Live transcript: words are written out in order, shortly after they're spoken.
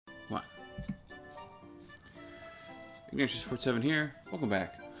Yoshi47 here. Welcome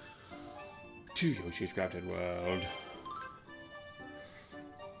back to Yoshi's Crafted World.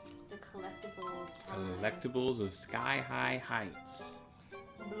 The collectibles time. Collectibles of Sky High Heights.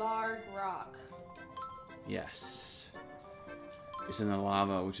 Blarg Rock. Yes. It's in the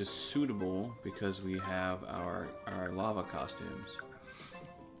lava, which is suitable because we have our lava costumes.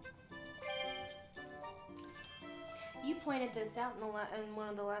 You pointed this out in one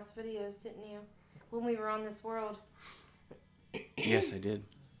of the last videos, didn't you? When we were on this world. Yes, I did.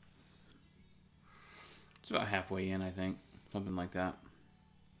 It's about halfway in, I think. Something like that.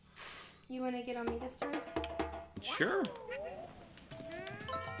 You want to get on me this time? Sure.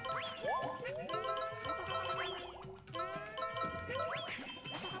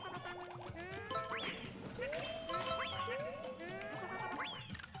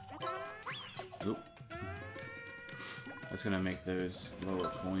 Oop. That's gonna make those lower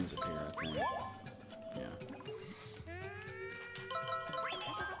coins appear, I think. Yeah.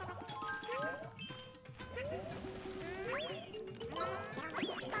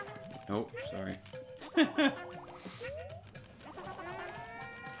 Oh, sorry. Oh.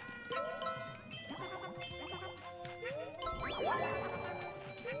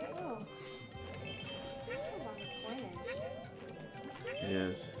 It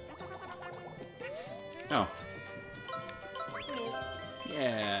is. Oh.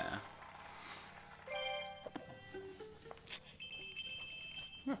 Yeah.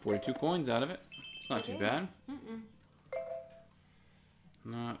 Got 42 coins out of it. It's not too bad.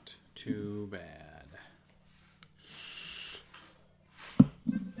 Not too bad.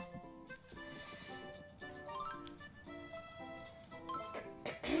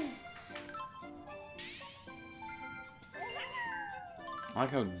 I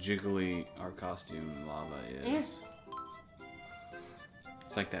like how jiggly our costume lava is.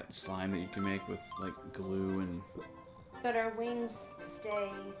 It's like that slime that you can make with like glue and... But our wings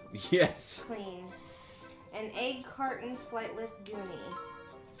stay Yes! clean. An egg carton flightless goonie.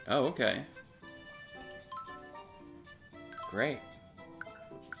 Oh, okay. Great.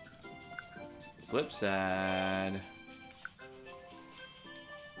 Flip side.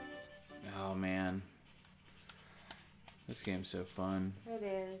 Oh, man. This game's so fun. It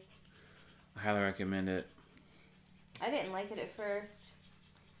is. I highly recommend it. I didn't like it at first,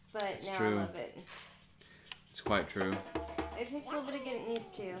 but It's now true. I love it. It's quite true. It takes a little bit of getting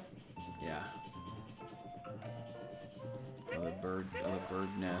used to. Yeah. Oh, the bird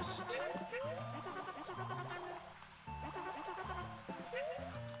nest.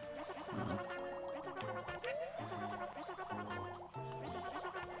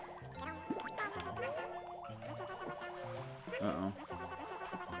 Uh-oh.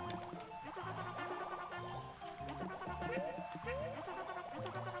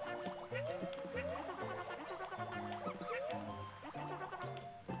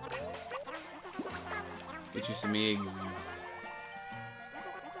 Get you some eggs.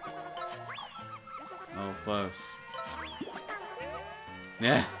 Oh, close.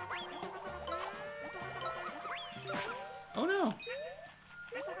 Yeah. Oh no.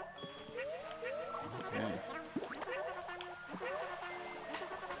 Okay.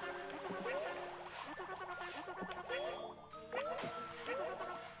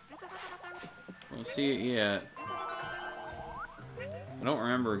 Don't see it yet. I don't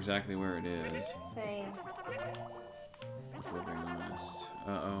remember exactly where it is. Same. If we're being honest.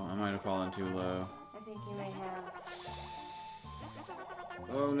 Uh-oh, I might have fallen too low. I think you may have.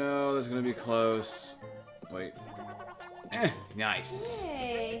 Oh no, that's gonna be close. Wait. Nice.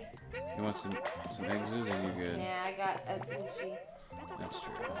 Yay! You want some eggs? Or are you good? Yeah, I got a Gucci. That's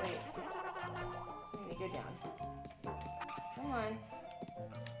true. Wait. Let me go down. Come on.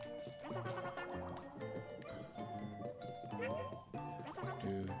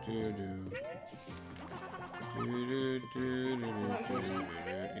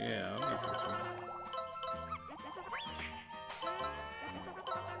 Yeah, I'll get Gucci.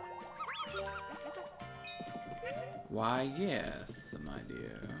 Why, yes, my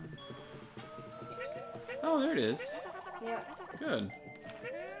dear. Oh, there it is. Yep. Good.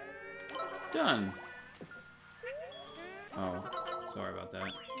 Done. Oh, sorry about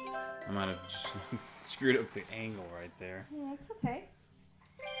that. I might have screwed up the angle right there. Yeah, it's okay.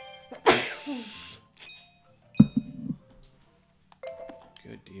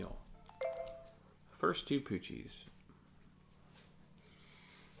 Good deal. First two Poochies.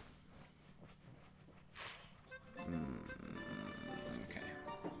 Okay.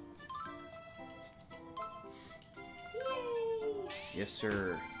 Yay! Yes,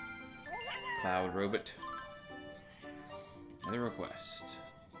 sir. Cloud Robot. Another request.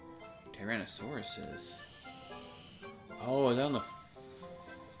 Tyrannosauruses. Oh, is that on the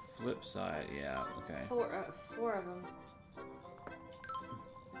flip side? Yeah, okay. Four of them.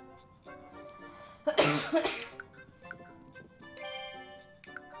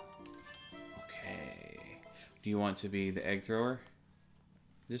 Okay. Do you want to be the egg thrower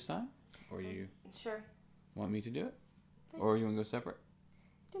this time? Or do you Sure. want me to do it? Or you want to go separate?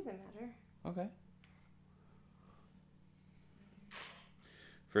 Doesn't matter. Okay.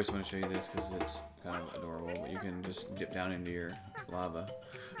 First, I want to show you this because it's kind of adorable, but you can just dip down into your lava.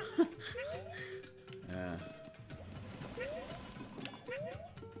 Yeah.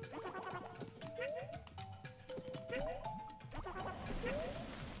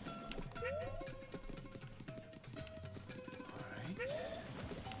 Alright.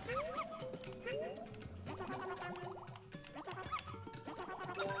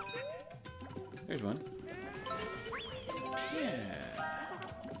 There's one. Yeah.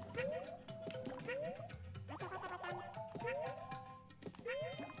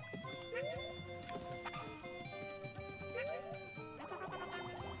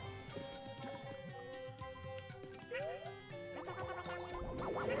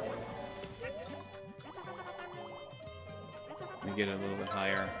 Let me get it a little bit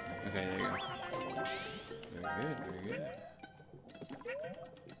higher. Okay, there you go. Very good, very good.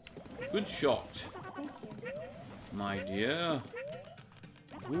 Good shot, Thank you. my dear.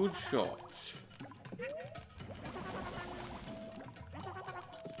 Good shot.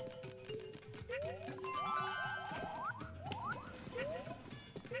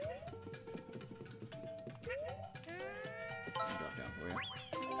 I'll drop down for you.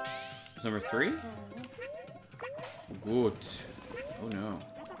 Number 3? Good. Oh no.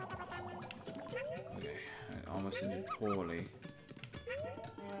 Okay, I almost ended poorly.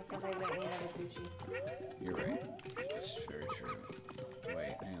 Yeah, it's okay, but you have a Gucci. You're right. That's very true.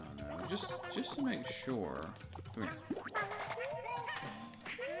 Wait, hang on now. Just to make sure. Come here.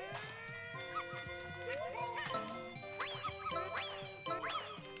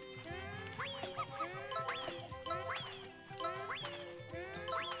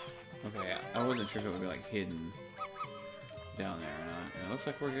 Okay, I wasn't sure if it would be like hidden down there or not. It looks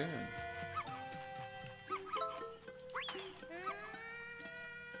like we're good.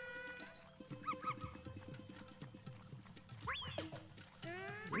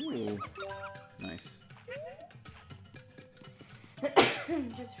 Ooh, nice.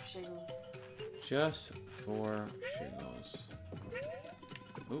 Just for shiggles. Just for shiggles.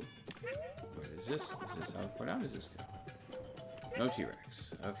 Oop. Where is this? Is this how far down does this go? No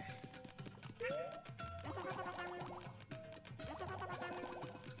T-Rex. Okay.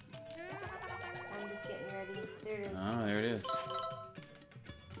 I'm just getting ready. There it is. Oh, there it is.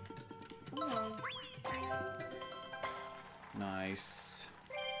 Come on. Nice.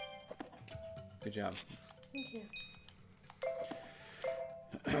 Good job. Thank you.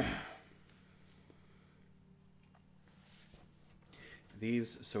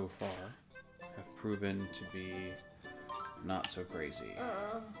 These so far have proven to be not so crazy.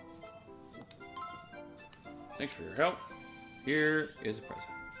 Thanks for your help. Here is a present.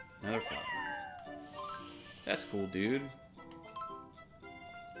 Another flower. That's cool, dude.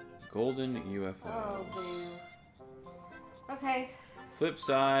 Golden UFOs. Oh, boo. Okay. Flip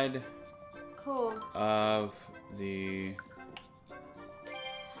side Cool. of the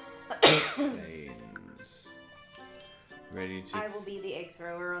things. Ready to... I will be the egg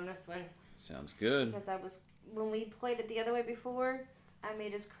thrower on this one. Sounds good. Because when we played it the other way before, I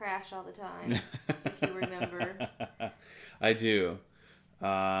made us crash all the time. If you remember. I do.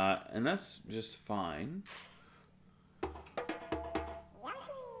 And that's just fine.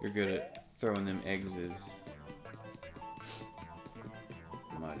 You're good at throwing them eggs,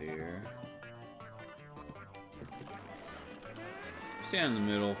 my dear. Stand in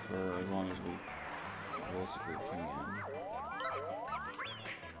the middle for as long as we basically can.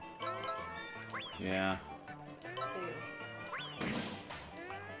 Yeah. Boo.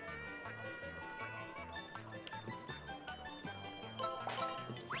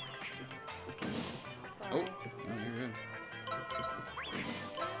 Oh, Sorry. no, you're good.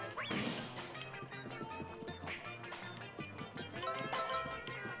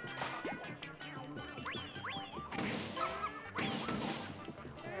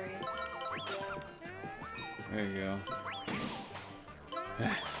 Sorry. There you go.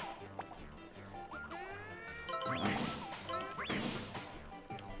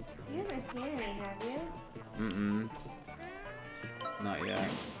 You haven't seen any, have you? Mm-mm. Not yet.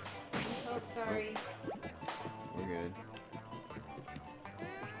 Oh, sorry. We're good.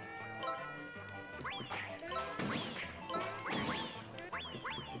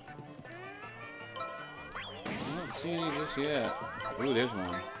 Oh, see any just yet. Ooh, there's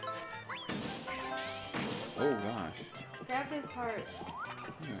one. Oh gosh. Grab those hearts.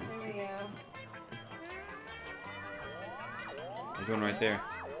 Yeah. There we go. There's one right there.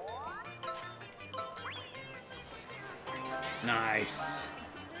 Nice.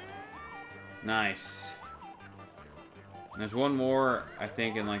 Nice. And there's one more, I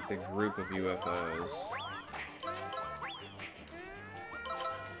think, in like the group of UFOs.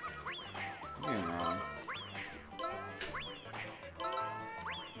 I'm being wrong.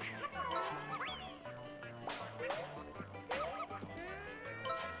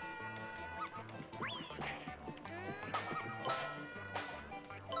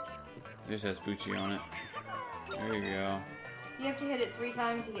 This has Poochie on it. There you go. You have to hit it 3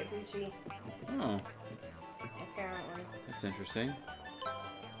 times to get Poochie. Oh, Apparently. that's interesting.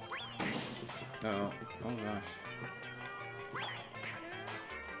 Uh-oh. Oh gosh.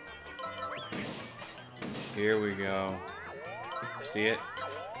 Here we go. See it?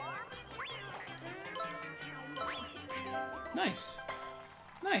 Nice.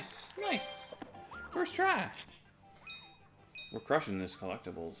 Nice. Nice. First try. We're crushing this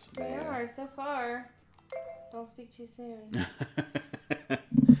collectibles. We are so far. Don't speak too soon.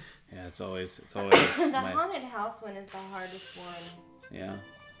 Yeah, it's always The haunted house one is the hardest one. Yeah.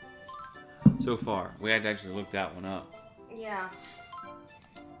 So far, we had to actually look that one up. Yeah.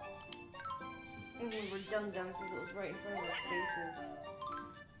 And we were dumb since it was right in front of our faces.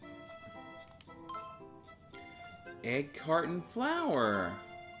 Egg carton flower.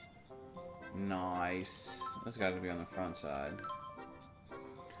 Nice. That's got to be on the front side.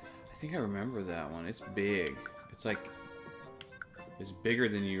 I think I remember that one. It's big. It's like it's bigger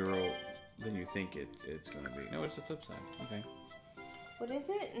than you think it's gonna be. No, it's the flip side. Okay. What is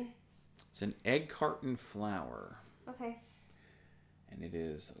it? It's an egg carton flower. Okay. And it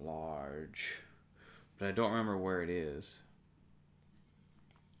is large, but I don't remember where it is.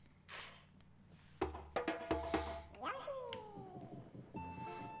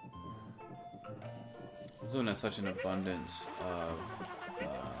 This one has such an abundance of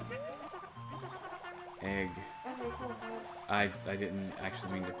egg. Okay, cool. Nice. I didn't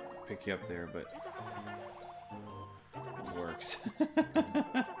actually mean to pick you up there, but it works.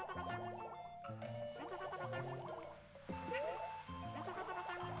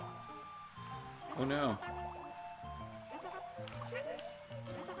 Oh no.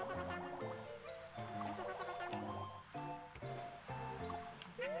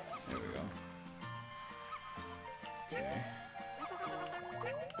 There we go. Okay.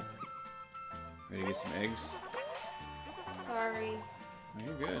 Ready to get some eggs? Sorry. Oh,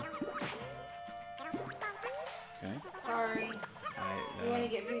 you're good. Okay. Sorry. You want to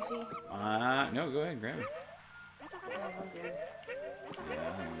get Poochie? No, go ahead and grab it. Yeah, I'm good. Yeah,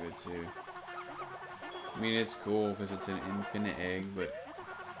 I think I'm good too. I mean, it's cool because it's an infinite egg, but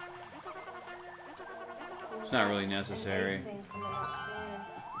it's not really necessary. An egg thing coming up soon.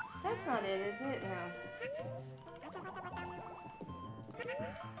 That's not it, is it? No.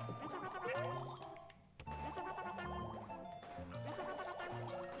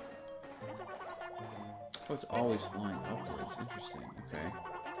 Oh, it's always flying upwards. Interesting. Okay.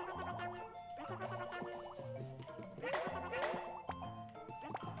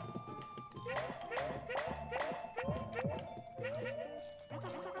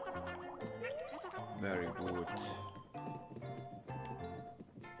 Very good.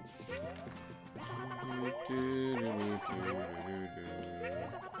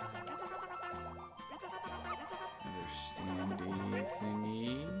 Another standy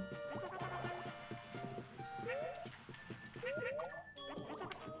thingy.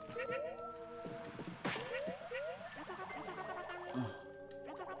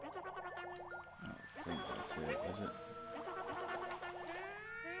 I don't think that's it, is it?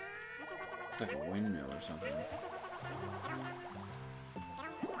 It's like a windmill or something.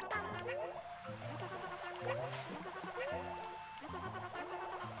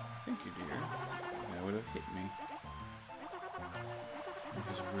 Thank you, dear. That would have hit me. With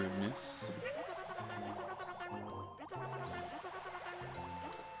his rudeness.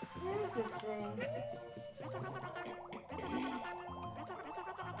 Where's this thing?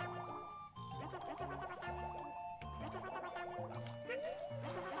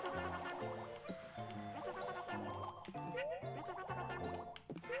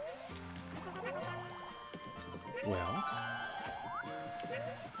 Well,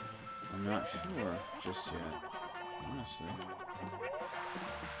 I'm not sure just yet, honestly.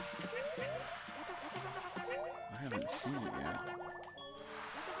 I haven't seen it yet.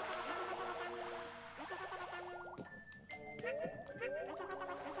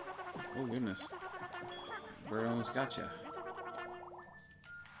 Oh goodness. Bird almost got you.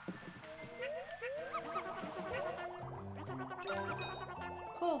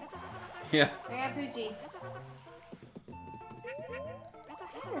 Cool. Yeah. I got Poochie.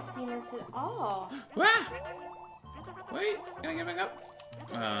 I haven't seen this at all. Wah! Wait, can I get back up?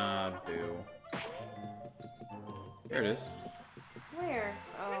 Ah, boo. There it is. Where?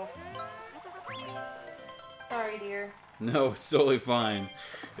 Oh. Sorry, dear. No, it's totally fine.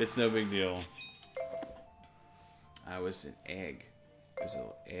 It's no big deal. I was an egg. I was a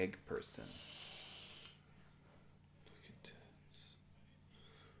little egg person. Look at this.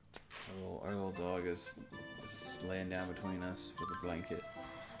 Our little dog is laying down between us with a blanket.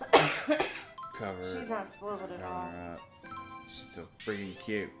 Cover. She's not spoiled at all. Her up. She's so freaking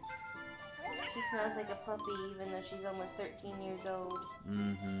cute. She smells like a puppy, even though she's almost 13 years old.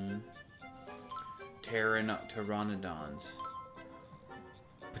 Mm-hmm. Pteranodons.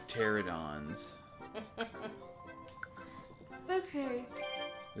 Pterodons. Okay.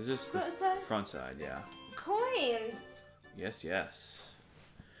 Is this the front side? Yeah. Coins! Yes, yes.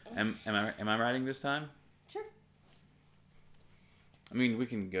 Am I riding this time? Sure. I mean, we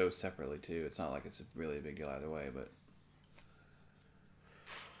can go separately too. It's not like it's a really big deal either way, but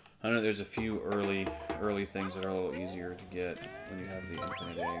I know there's a few early things that are a little easier to get when you have the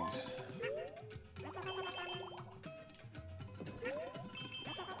infinite eggs.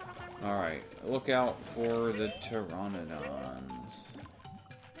 Alright, look out for the pteranodons.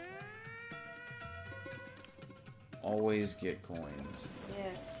 Always get coins.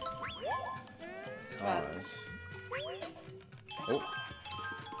 Yes. Cause... Oh!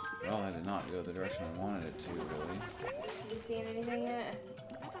 Well, I did not go the direction I wanted it to, really. Have you seen anything yet?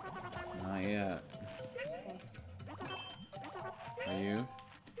 Not yet. Okay. Are you?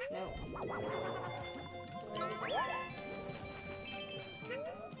 No.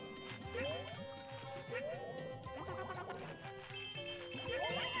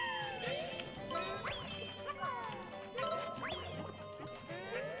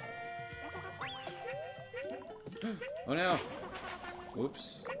 Oh no!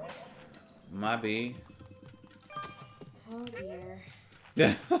 Whoops. My bee. Oh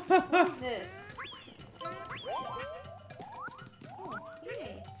dear. What is this? Oh,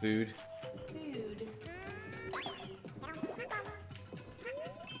 yay. Food. Food.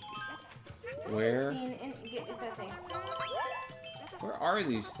 Where? Get that thing. Where are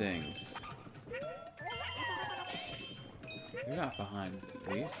these things? They're not behind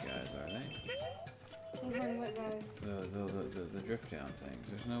these guys, are they? Behind what guys? The drift down things.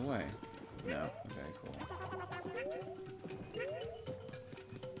 There's no way. No. Okay, cool.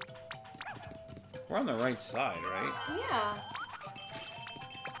 We're on the right side, right? Yeah.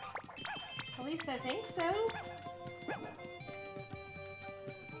 At least I think so.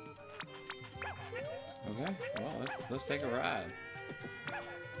 Okay. Well, let's take a ride.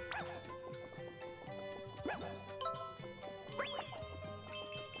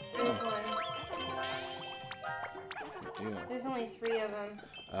 There's one. Deal. There's only 3 of them.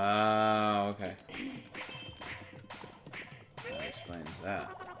 Oh, okay. That explains that.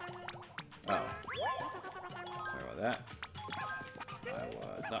 Oh. Sorry about that. I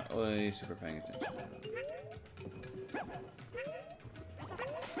was not really super paying attention.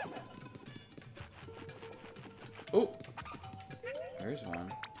 Oh! There's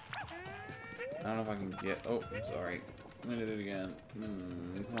one. I don't know if I can get... Oh, I'm sorry. I'm gonna do it again.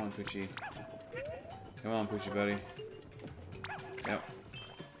 Come on, Poochie. Come on, Poochie, buddy. Yep.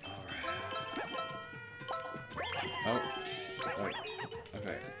 Alright. Oh. Wait.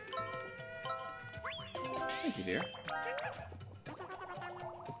 Okay. Thank you, dear.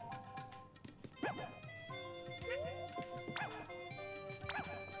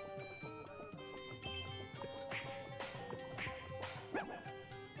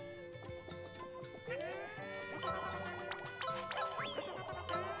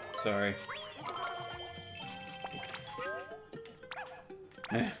 Sorry.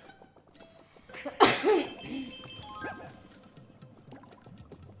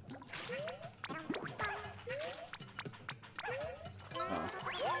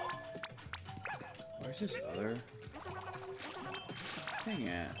 Where's this other thing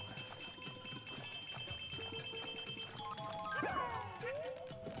at?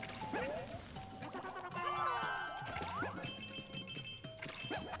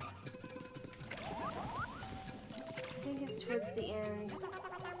 I think it's towards the end.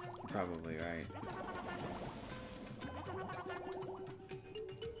 Probably right.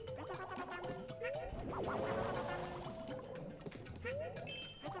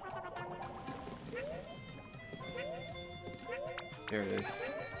 There it is.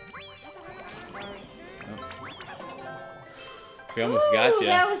 Sorry. We almost got you.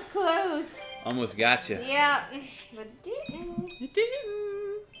 That was close. Almost got you. Yeah, but it didn't. It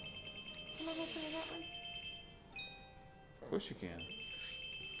didn't. Can I listen to that one? Of course you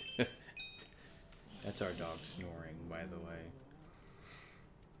can. That's our dog snoring, by the way.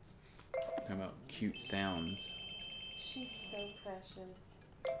 Talking about cute sounds. She's so precious.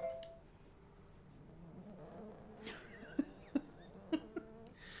 I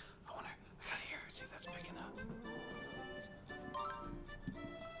gotta hear it, see if that's picking up.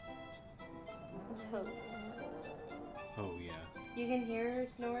 So, Oh, yeah. you can hear her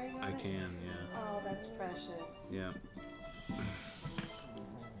snoring on I it? can, yeah. Oh, that's precious. Yeah.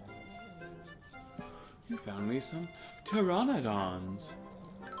 You found me some pteranodons.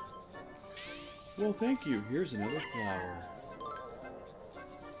 Well, thank you. Here's another flower.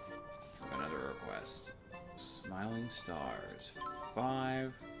 Another request. Smiling stars.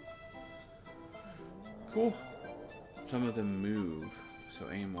 5. Cool. Some of them move, so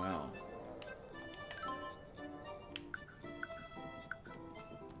aim well.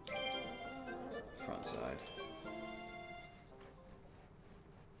 Front side.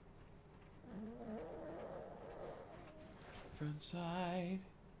 Front side.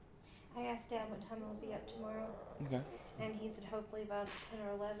 I asked Dad what time I'll be up tomorrow, Okay. and he said hopefully about 10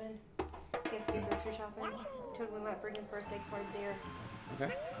 or 11. He has to do grocery shopping. Told him we might bring his birthday card there.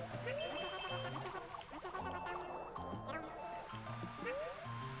 Okay.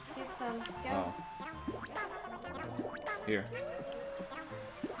 Get some. Go. Oh. Here.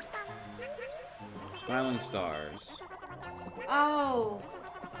 Smiling stars. Oh.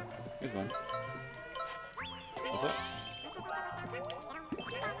 Here's one. What's up?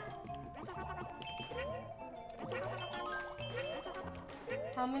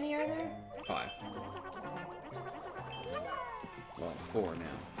 How many are there? 5. Well, 4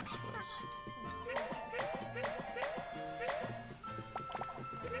 now, I suppose.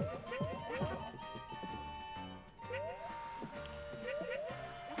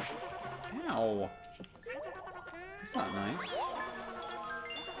 Ow! That's not nice.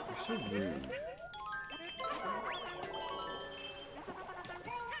 You're so rude.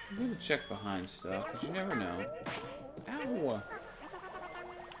 I'm gonna check behind stuff, because you never know. Ow!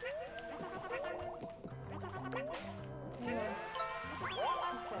 Is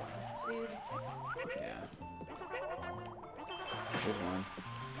that just food? Yeah. There's one.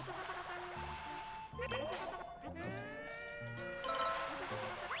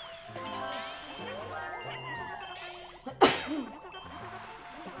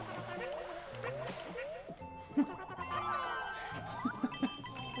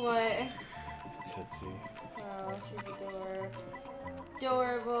 What? Tootsie. Oh, she's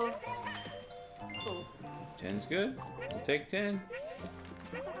adorable. Cool. 10's good. We'll take 10.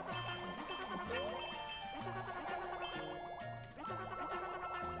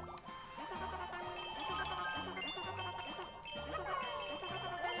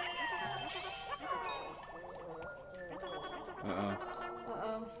 Uh-oh.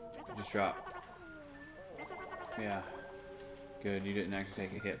 Uh-oh. Just drop. Yeah. Good, you didn't actually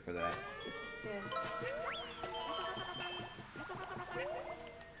take a hit for that. Good.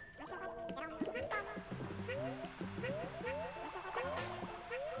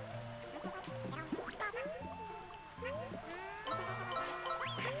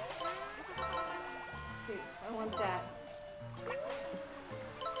 Here, I want that.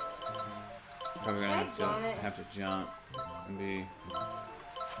 Probably gonna Daggone it. have to jump and be.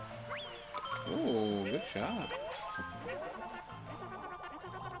 Ooh, good shot.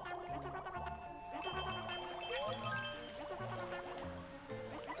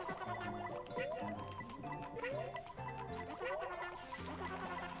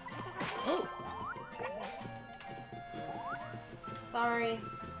 Oh! Sorry.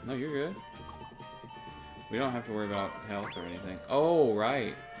 No, you're good. We don't have to worry about health or anything. Oh,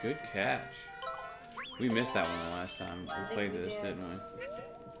 right. Good catch. We missed that one the last time we played this, didn't we?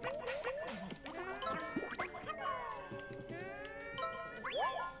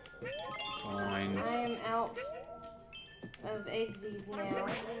 Coins. I am out of eggsies now.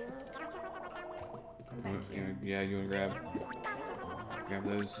 Thank you. Yeah, you wanna grab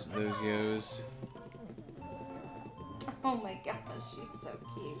those yos. Oh my gosh, she's so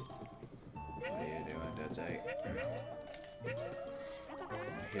cute. What are you doing? That's 8.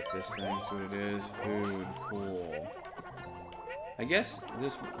 Hit this thing, see what it is. Food, cool. I guess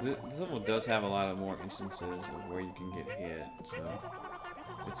this level does have a lot of more instances of where you can get hit, so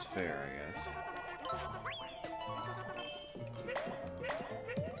it's fair, I guess.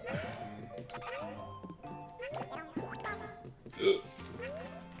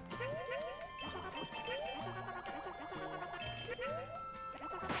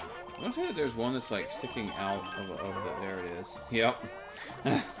 I want to say that there's one that's like sticking out of the. There it is. Yep.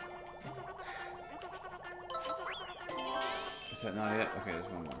 Is that not it? Okay, there's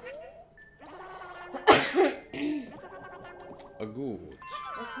one more. A good.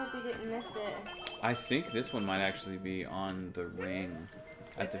 Let's hope we didn't miss it. I think this one might actually be on the ring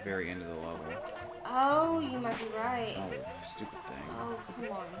at the very end of the level. Oh, you might be right. Oh, stupid thing. Oh,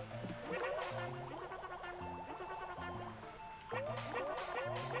 come on.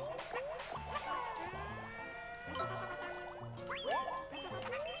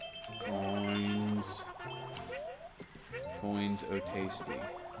 Coins. Coins, oh tasty.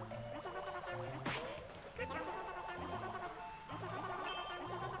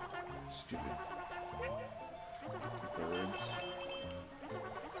 Stupid birds.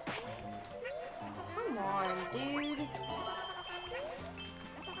 Come on, dude.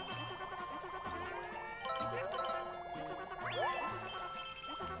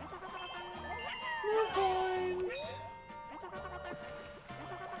 No coins.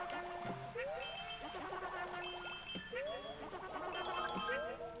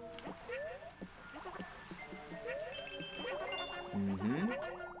 Mm-hmm.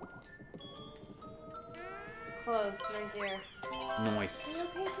 It's close, right there. Nice. Are you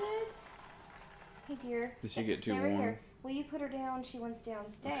okay, Toots? Hey, dear. Did she get too stay right warm? here. Will you put her down? She wants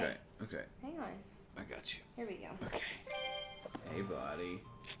down. Stay. Okay, okay. Hang on. I got you. Here we go. Okay. Hey, buddy.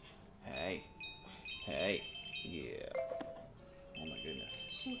 Hey. Hey. Yeah. Oh, my goodness.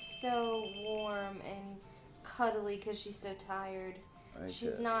 She's so warm and cuddly because she's so tired.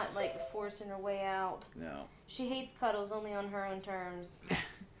 She's not, like, forcing her way out. No. She hates cuddles only on her own terms.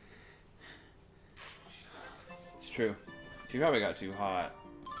 It's true. She probably got too hot.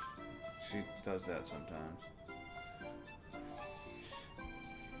 She does that sometimes.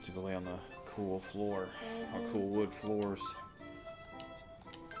 She go lay on the cool floor. Or cool wood floors.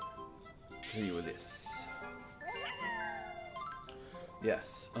 Continue with this.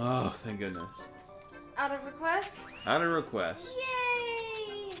 Yes. Oh, thank goodness. Out of request? Out of request.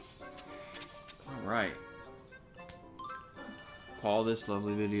 Yay! Alright. Call this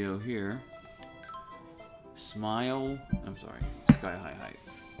lovely video here. Smile. I'm sorry. Sky High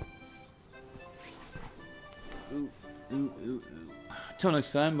Heights. Ooh, ooh, ooh, ooh. Till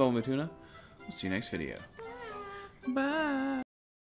next time, Bo Matuna. We'll see you next video. Bye.